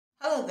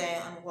Hello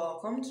there and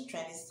welcome to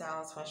Trendy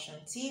Styles Fashion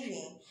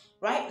TV.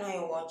 Right now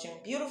you're watching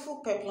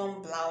beautiful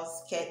peplum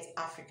blouse, skirt,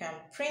 African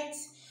print,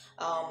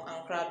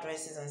 Ankara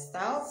dresses and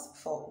styles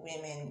for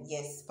women.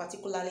 Yes,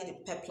 particularly the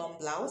peplum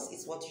blouse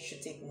is what you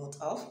should take note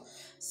of.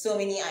 So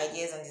many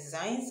ideas and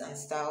designs and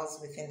styles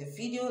within the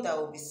video that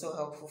will be so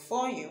helpful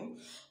for you.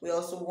 We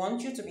also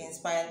want you to be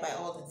inspired by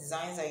all the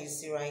designs that you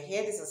see right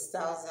here. These are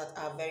styles that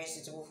are very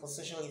suitable for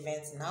social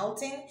events and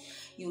outing.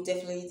 You'll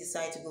definitely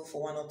decide to go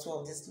for one or two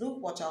of this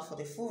look. Watch out for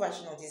the full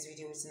version of this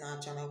video within our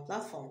channel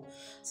platform.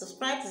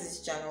 Subscribe to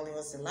this channel, leave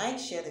us a like,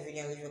 share the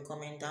video and leave a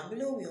comment down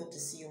below. We hope to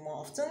see you more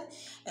often.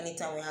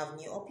 Anytime we have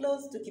new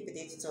uploads, do keep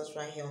updated to us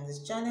right here on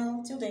this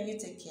channel. Till then, you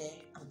take care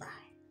and bye.